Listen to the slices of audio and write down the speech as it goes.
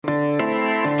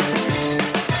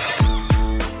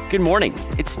Good morning.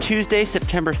 It's Tuesday,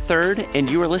 September 3rd, and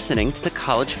you are listening to the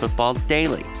College Football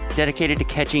Daily, dedicated to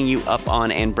catching you up on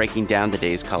and breaking down the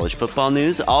day's college football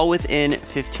news, all within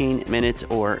 15 minutes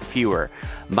or fewer.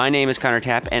 My name is Connor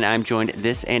Tapp, and I'm joined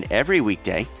this and every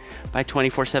weekday by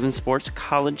 24/7 Sports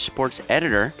college sports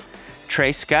editor,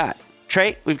 Trey Scott.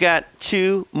 Trey, we've got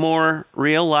two more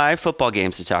real live football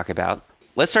games to talk about.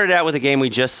 Let's start it out with a game we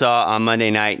just saw on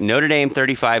Monday night. Notre Dame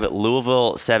 35 at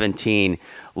Louisville 17.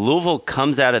 Louisville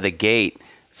comes out of the gate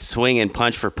swinging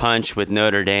punch for punch with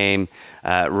Notre Dame,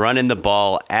 running the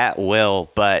ball at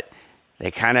will, but they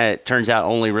kind of, turns out,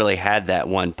 only really had that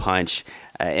one punch.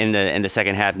 In the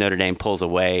second half, Notre Dame pulls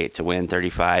away to win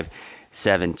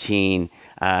 35-17.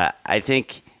 I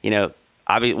think,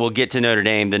 we'll get to Notre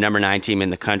Dame, the number 9 team in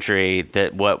the country,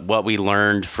 that what we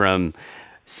learned from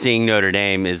seeing Notre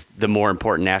Dame is the more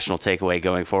important national takeaway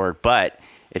going forward. But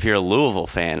if you're a Louisville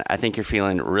fan, I think you're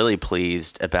feeling really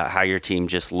pleased about how your team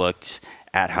just looked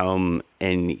at home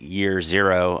in year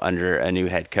zero under a new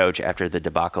head coach after the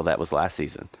debacle that was last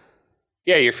season.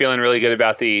 Yeah, you're feeling really good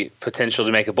about the potential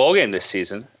to make a bowl game this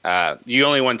season. You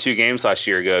only won 2 games last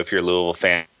year ago if you're a Louisville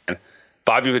fan.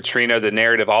 Bobby Petrino, the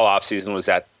narrative all offseason was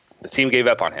that the team gave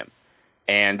up on him.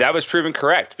 And that was proven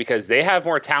correct because they have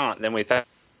more talent than we thought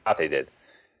they did.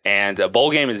 And a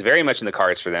bowl game is very much in the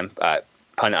cards for them,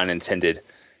 pun unintended.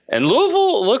 And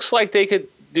Louisville looks like they could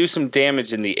do some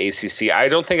damage in the ACC. I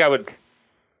don't think I would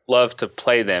love to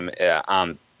play them.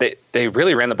 They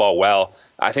really ran the ball well.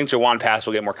 I think Jawan Pass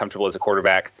will get more comfortable as a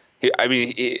quarterback.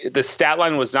 The stat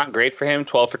line was not great for him,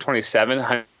 12 for 27,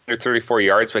 134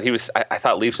 yards, but he was, I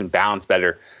thought, leaps and bounds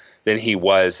better than he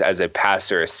was as a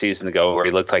passer a season ago, where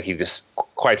he looked like he just,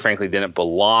 quite frankly, didn't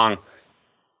belong.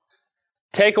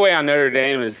 Takeaway on Notre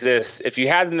Dame is this: if you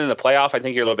had them in the playoff, I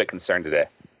think you're a little bit concerned today.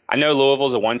 I know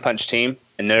Louisville's a one-punch team,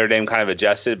 and Notre Dame kind of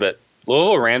adjusted, but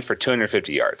Louisville ran for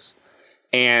 250 yards.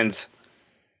 And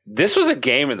this was a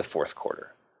game in the fourth quarter.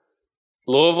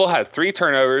 Louisville had 3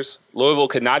 turnovers. Louisville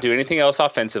could not do anything else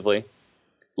offensively.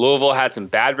 Louisville had some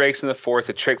bad breaks in the fourth,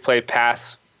 a trick play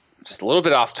pass, just a little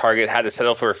bit off target, had to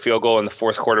settle for a field goal in the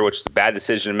fourth quarter, which is a bad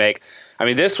decision to make. I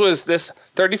mean, this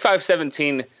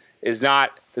 35-17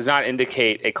 does not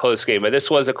indicate a close game, but this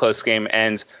was a close game,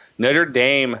 and Notre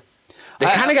Dame, they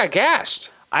kind of got gashed.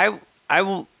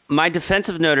 My defense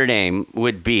of Notre Dame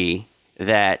would be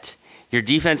that your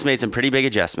defense made some pretty big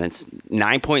adjustments.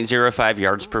 9.05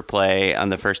 yards per play on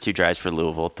the first 2 drives for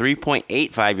Louisville,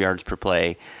 3.85 yards per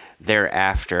play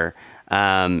thereafter.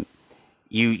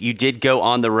 You did go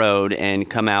on the road and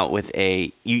come out with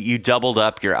you doubled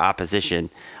up your opposition.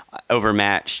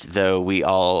 Overmatched, though we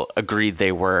all agreed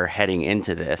they were heading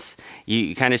into this.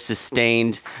 You kind of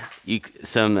sustained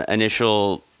some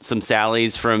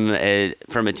sallies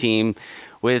from a team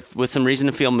with some reason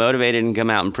to feel motivated and come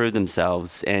out and prove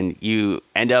themselves, and you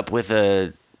end up with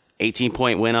a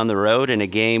 18-point win on the road in a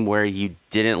game where you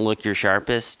didn't look your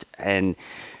sharpest. And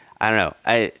I don't know,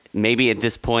 maybe at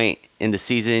this point in the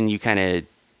season you kind of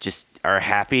just are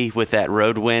happy with that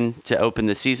road win to open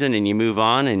the season, and you move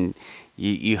on, and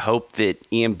you hope that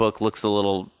Ian Book looks a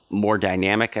little more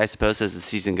dynamic, I suppose, as the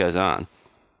season goes on.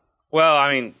 Well,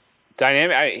 I mean,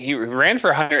 dynamic. He ran for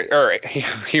 100, or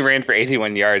he ran for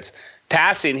 81 yards.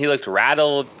 Passing, he looked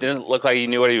rattled. Didn't look like he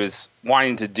knew what he was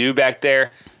wanting to do back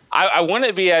there. I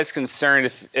wouldn't be as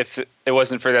concerned if it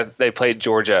wasn't for that they played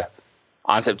Georgia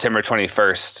on September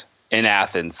 21st in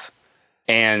Athens.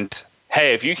 And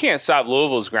hey, if you can't stop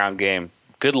Louisville's ground game,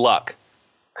 good luck,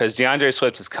 because DeAndre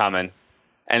Swift is coming.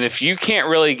 And if you can't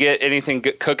really get anything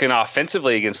cooking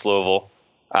offensively against Louisville,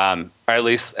 or at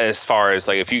least as far as,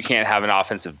 like, if you can't have an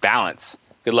offensive balance,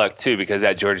 good luck too, because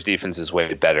that Georgia defense is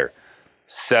way better.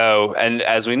 So, and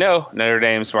as we know, Notre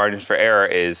Dame's margin for error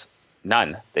is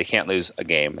none. They can't lose a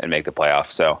game and make the playoff.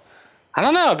 So, I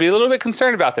don't know. I'd be a little bit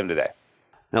concerned about them today.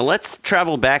 Now let's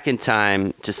travel back in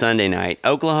time to Sunday night.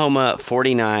 Oklahoma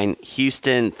 49,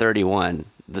 Houston 31.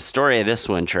 The story of this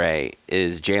one, Trey,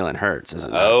 is Jalen Hurts,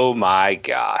 isn't it? Oh, my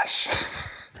gosh.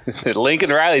 Lincoln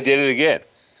Riley did it again.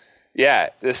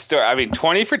 Yeah, this story,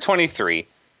 20 for 23,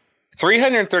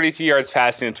 332 yards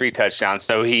passing and 3 touchdowns.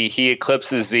 So he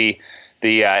eclipses the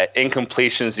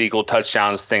incompletions equal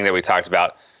touchdowns thing that we talked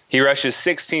about. He rushes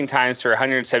 16 times for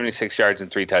 176 yards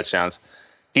and 3 touchdowns.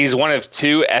 He's one of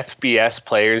 2 FBS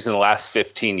players in the last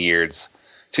 15 years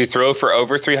to throw for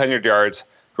over 300 yards,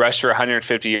 rush for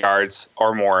 150 yards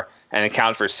or more, and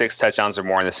account for 6 touchdowns or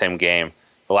more in the same game.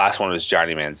 The last one was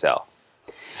Johnny Manziel.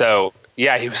 So,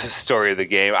 yeah, he was the story of the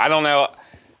game. I don't know.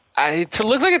 To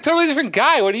look like a totally different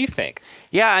guy. What do you think?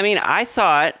 Yeah, I mean, I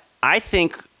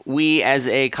think we as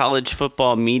a college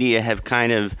football media have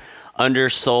kind of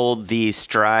undersold the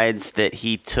strides that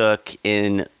he took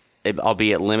in,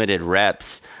 albeit limited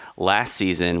reps, last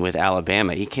season with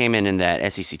Alabama. He came in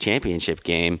that SEC championship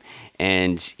game,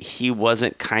 and he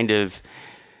wasn't kind of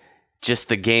just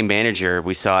the game manager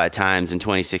we saw at times in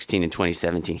 2016 and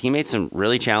 2017. He made some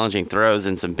really challenging throws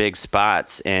in some big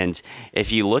spots. And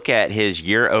if you look at his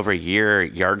year-over-year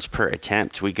yards per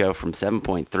attempt, we go from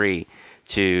 7.3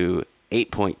 to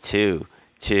 8.2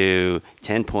 to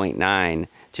 10.9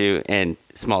 to, and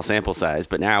small sample size,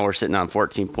 but now we're sitting on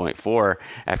 14.4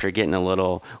 after getting a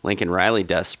little Lincoln Riley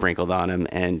dust sprinkled on him.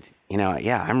 And,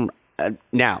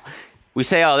 now we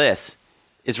say all this.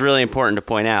 It's really important to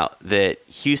point out that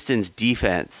Houston's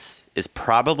defense is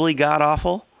probably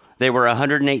god-awful. They were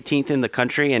 118th in the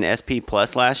country in SP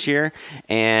Plus last year,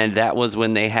 and that was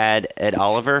when they had Ed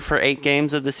Oliver for 8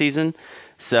 games of the season.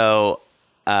 So,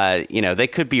 they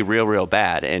could be real, real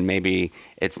bad, and maybe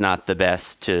it's not the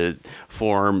best to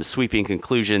form sweeping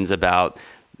conclusions about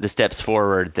the steps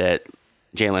forward that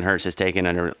Jalen Hurts has taken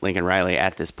under Lincoln Riley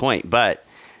at this point. But,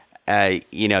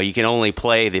 you can only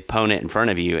play the opponent in front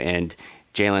of you, and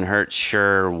Jalen Hurts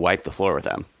sure wiped the floor with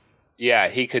them. Yeah,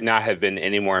 he could not have been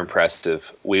any more impressive.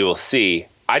 We will see.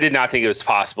 I did not think it was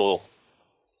possible.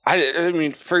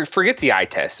 Forget the eye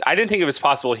test. I didn't think it was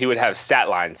possible he would have stat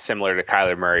lines similar to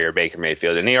Kyler Murray or Baker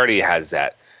Mayfield, and he already has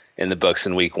that in the books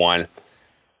in week 1.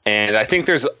 And I think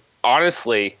there's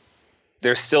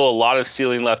still a lot of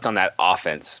ceiling left on that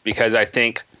offense because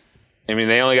they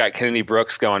only got Kennedy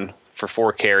Brooks going for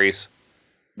 4 carries.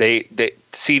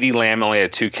 CeeDee Lamb only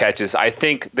had 2 catches. I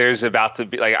think there's about to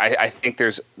be I think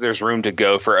there's room to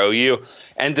go for OU.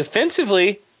 And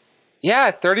defensively,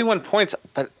 31 points,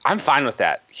 but I'm fine with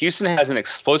that. Houston has an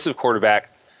explosive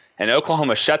quarterback, and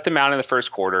Oklahoma shut them out in the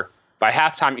first quarter. By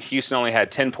halftime, Houston only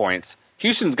had 10 points.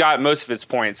 Houston got most of its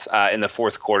points in the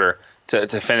fourth quarter to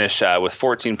finish with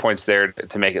 14 points there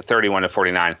to make it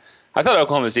 31-49. I thought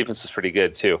Oklahoma's defense was pretty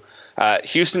good too.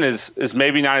 Houston is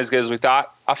maybe not as good as we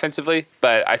thought offensively,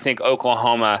 but I think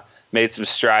Oklahoma made some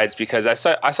strides because I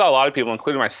saw a lot of people,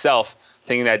 including myself,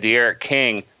 thinking that De'Aaron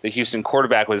King, the Houston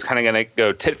quarterback, was kind of going to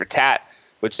go tit for tat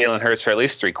with Jalen Hurts for at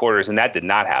least 3 quarters, and that did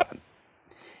not happen.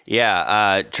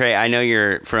 Yeah, Trey, I know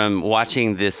you're from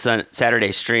watching this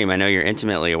Saturday stream. I know you're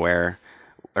intimately aware,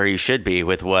 or you should be,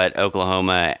 with what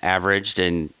Oklahoma averaged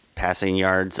in passing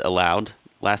yards allowed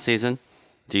last season.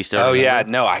 Do you still?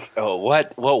 No.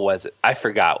 What was it? I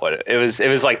forgot what it was. It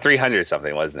was like 300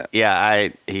 something, wasn't it? Yeah,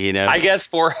 I guess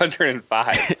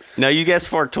 405. No, you guessed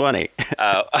 420.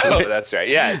 Oh, that's right.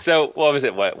 Yeah. So what was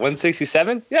it?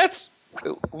 167? That's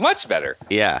much better.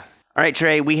 Yeah. All right,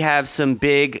 Trey, we have some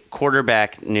big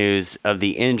quarterback news of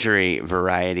the injury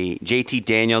variety. JT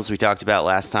Daniels, we talked about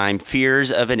last time, fears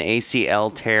of an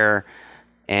ACL tear,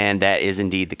 and that is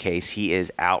indeed the case. He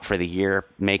is out for the year,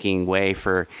 making way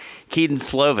for Kedon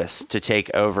Slovis to take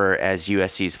over as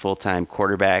USC's full-time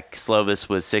quarterback. Slovis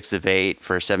was 6 of 8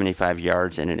 for 75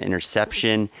 yards and an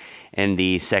interception in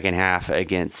the second half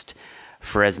against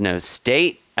Fresno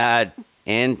State. And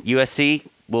USC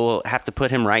will have to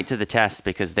put him right to the test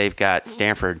because they've got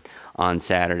Stanford on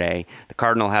Saturday. The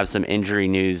Cardinals have some injury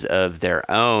news of their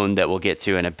own that we'll get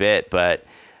to in a bit, but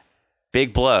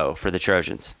big blow for the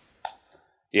Trojans.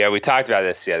 Yeah, we talked about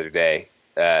this the other day.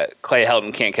 Clay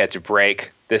Helton can't catch a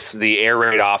break. The air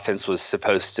raid offense was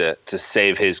supposed to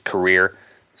save his career.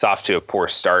 It's off to a poor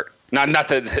start. Not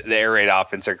that the air raid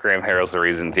offense or Graham Harrell's the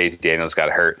reason JT Daniels got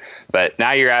hurt, but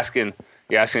now you're asking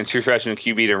a true freshman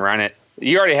QB to run it.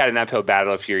 You already had an uphill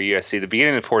battle if you're USC. The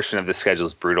beginning portion of the schedule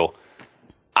is brutal.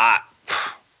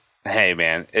 Hey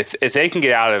man, if they can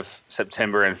get out of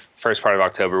September and first part of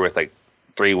October with like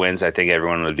 3 wins, I think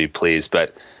everyone would be pleased.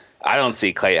 But I don't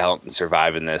see Clay Helton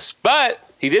surviving this. But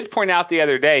he did point out the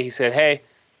other day, he said, hey,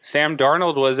 Sam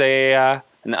Darnold was an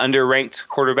underranked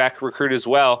quarterback recruit as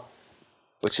well,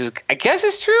 which is, I guess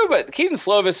is true, but Kedon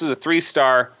Slovis is a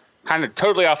 3-star, kind of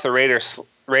totally off the radar.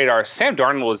 Sam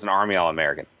Darnold was an Army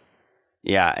All-American.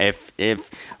 Yeah,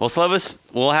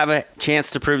 Slovis will have a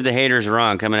chance to prove the haters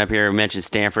wrong coming up here. We mentioned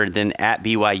Stanford, then at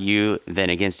BYU,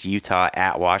 then against Utah,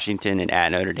 at Washington, and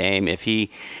at Notre Dame. If he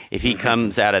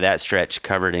comes out of that stretch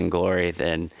covered in glory,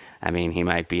 then I mean he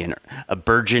might be a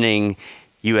burgeoning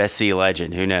USC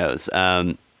legend. Who knows?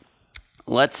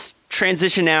 Let's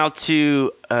transition now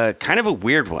to kind of a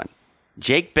weird one.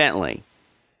 Jake Bentley,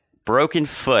 broken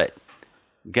foot,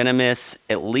 gonna miss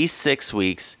at least 6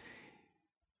 weeks.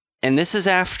 And this is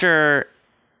after,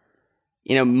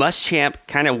 Muschamp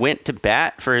kind of went to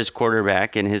bat for his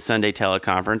quarterback in his Sunday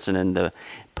teleconference and in the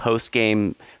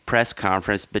post-game press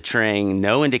conference, betraying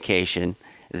no indication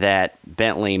that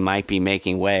Bentley might be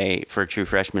making way for true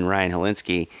freshman Ryan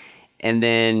Helinski. And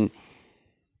then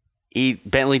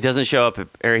Bentley doesn't show up,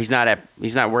 or he's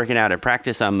not working out at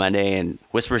practice on Monday, and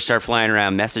whispers start flying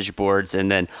around message boards,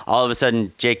 and then all of a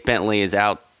sudden Jake Bentley is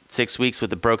out 6 weeks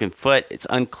with a broken foot. It's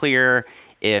unclear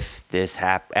if this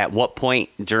at what point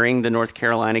during the North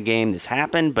Carolina game this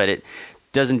happened, but it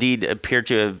does indeed appear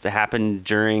to have happened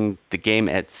during the game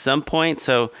at some point.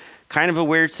 So kind of a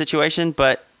weird situation,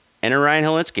 but enter Ryan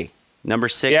Hilinski, number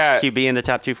 6 QB in the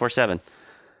top 247.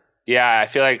 Yeah, I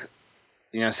feel like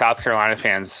South Carolina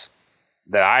fans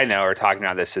that I know are talking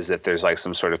about this as if there's like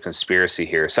some sort of conspiracy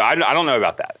here. So I don't know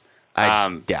about that.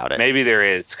 I doubt it. Maybe there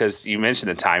is, because you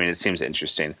mentioned the timing. It seems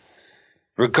interesting.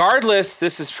 Regardless,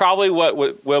 this is probably what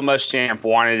Will Muschamp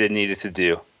wanted and needed to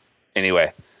do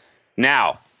anyway.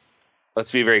 Now,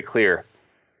 let's be very clear.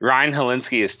 Ryan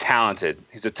Hilinski is talented.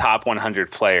 He's a top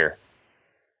 100 player.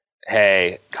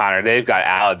 Hey, Connor, they've got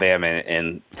Alabama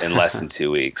in less than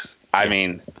 2 weeks. I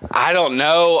mean, I don't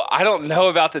know. I don't know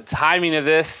about the timing of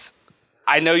this.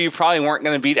 I know you probably weren't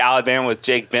going to beat Alabama with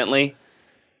Jake Bentley,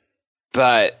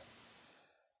 but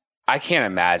I can't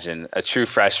imagine a true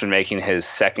freshman making his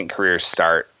second career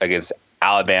start against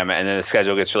Alabama, and then the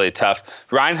schedule gets really tough.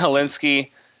 Ryan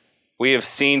Hilinski, we have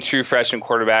seen true freshman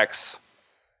quarterbacks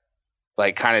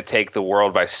like kind of take the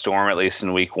world by storm, at least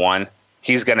in week 1.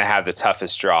 He's going to have the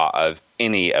toughest draw of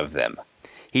any of them.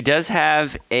 He does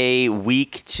have a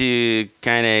week to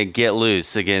kind of get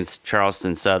loose against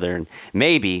Charleston Southern.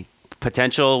 Maybe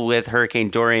potential with Hurricane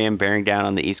Dorian bearing down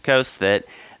on the East Coast that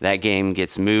game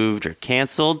gets moved or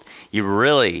canceled. You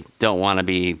really don't want to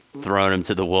be throwing him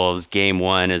to the wolves game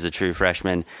 1 as a true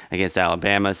freshman against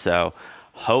Alabama. So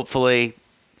hopefully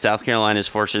South Carolina's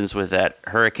fortunes with that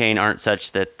hurricane aren't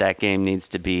such that game needs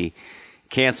to be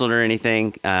canceled or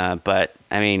anything. But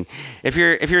I mean, if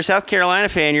you're a South Carolina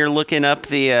fan, you're looking up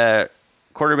the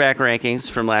quarterback rankings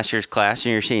from last year's class,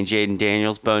 and you're seeing Jaden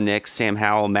Daniels, Bo Nix, Sam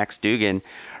Howell, Max Dugan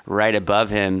right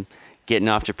above him, getting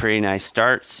off to pretty nice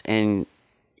starts. And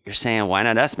you're saying, why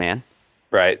not us, man?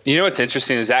 Right. You know what's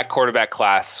interesting is that quarterback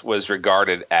class was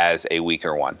regarded as a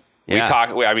weaker one.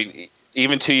 Yeah.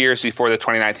 Even 2 years before the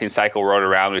 2019 cycle rolled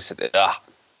around, we said,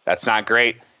 that's not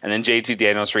great. And then JT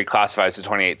Daniels reclassified to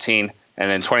 2018. And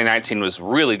then 2019 was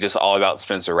really just all about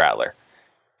Spencer Rattler.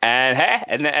 And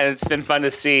it's been fun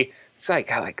to see. It's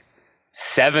like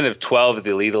 7 of 12 of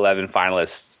the Elite 11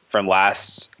 finalists from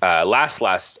last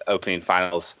opening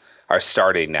finals are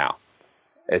starting now.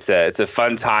 It's a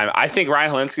fun time. I think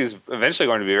Ryan Hilinski is eventually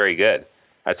going to be very good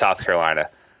at South Carolina.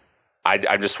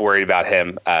 I'm just worried about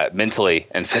him mentally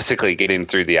and physically getting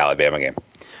through the Alabama game.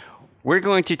 We're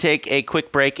going to take a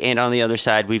quick break, and on the other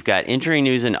side, we've got injury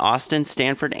news in Austin,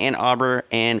 Stanford, Ann Arbor,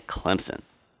 and Clemson.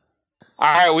 All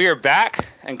right, we are back,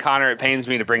 and Connor, it pains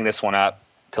me to bring this one up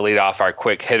to lead off our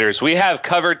quick hitters. We have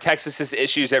covered Texas's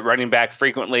issues at running back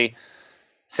frequently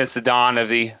since the dawn of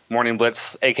the Morning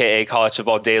Blitz, a.k.a. College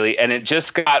Football Daily, and it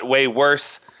just got way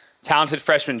worse. Talented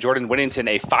freshman Jordan Whittington,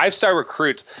 a 5-star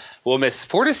recruit, will miss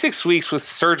 4 to 6 weeks with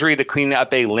surgery to clean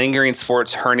up a lingering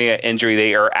sports hernia injury.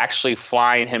 They are actually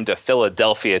flying him to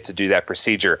Philadelphia to do that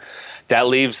procedure. That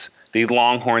leaves the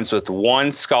Longhorns with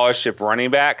 1 scholarship running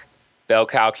back, bell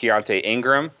cow Keontae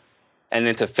Ingram. And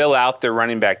then to fill out their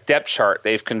running back depth chart,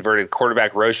 they've converted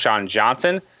quarterback Roshan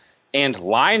Johnson and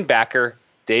linebacker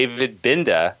David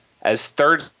Binda as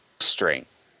third string.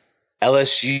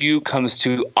 LSU comes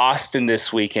to Austin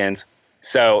this weekend.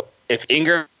 So if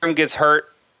Ingram gets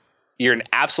hurt, you're an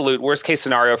absolute worst-case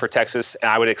scenario for Texas,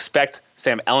 and I would expect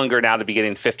Sam Ehlinger now to be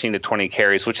getting 15 to 20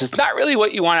 carries, which is not really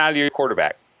what you want out of your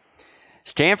quarterback.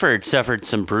 Stanford suffered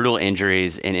some brutal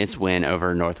injuries in its win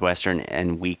over Northwestern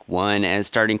in Week 1 as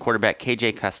starting quarterback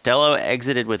KJ Costello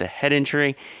exited with a head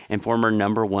injury, and former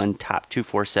number 1 top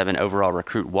 247 overall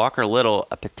recruit Walker Little,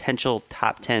 a potential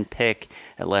top 10 pick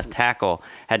at left tackle,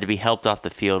 had to be helped off the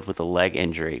field with a leg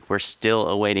injury. We're still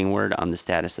awaiting word on the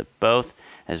status of both.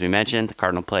 As we mentioned, the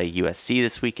Cardinal play USC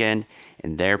this weekend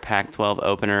in their Pac-12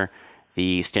 opener.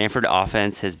 The Stanford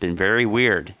offense has been very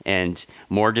weird and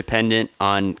more dependent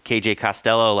on KJ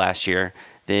Costello last year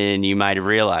than you might have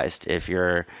realized if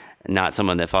you're not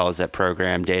someone that follows that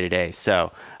program day to day.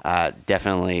 So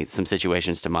definitely some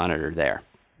situations to monitor there.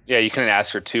 Yeah, you couldn't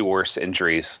ask for 2 worse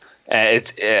injuries.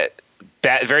 It's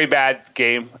very bad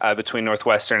game between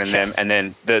Northwestern and them, and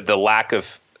then the lack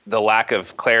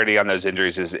of clarity on those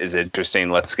injuries is interesting.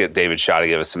 Let's get David Shaw to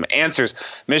give us some answers.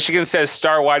 Michigan says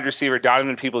star wide receiver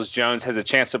Donovan Peoples-Jones has a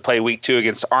chance to play Week 2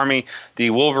 against Army. The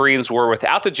Wolverines were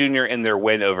without the junior in their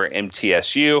win over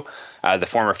MTSU. The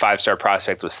former 5-star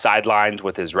prospect was sidelined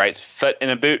with his right foot in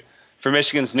a boot. For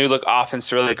Michigan's new look offense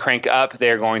to really crank up,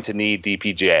 they're going to need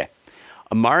DPJ.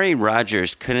 Amari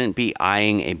Rodgers couldn't be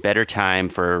eyeing a better time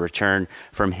for a return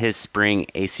from his spring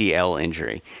ACL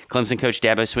injury. Clemson coach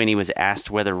Dabo Swinney was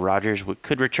asked whether Rodgers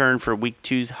could return for Week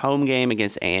 2's home game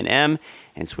against A&M,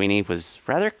 and Swinney was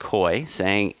rather coy,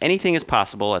 saying anything is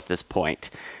possible at this point.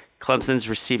 Clemson's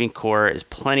receiving core is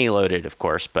plenty loaded, of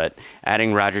course, but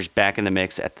adding Rodgers back in the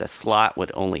mix at the slot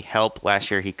would only help.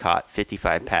 Last year, he caught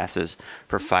 55 passes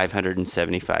for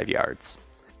 575 yards.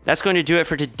 That's going to do it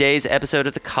for today's episode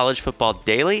of the College Football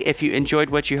Daily. If you enjoyed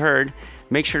what you heard,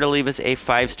 make sure to leave us a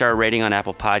 5-star rating on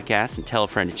Apple Podcasts and tell a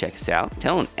friend to check us out.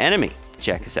 Tell an enemy to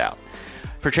check us out.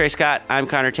 For Trey Scott, I'm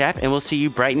Connor Tapp, and we'll see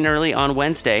you bright and early on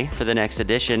Wednesday for the next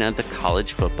edition of the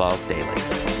College Football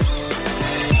Daily.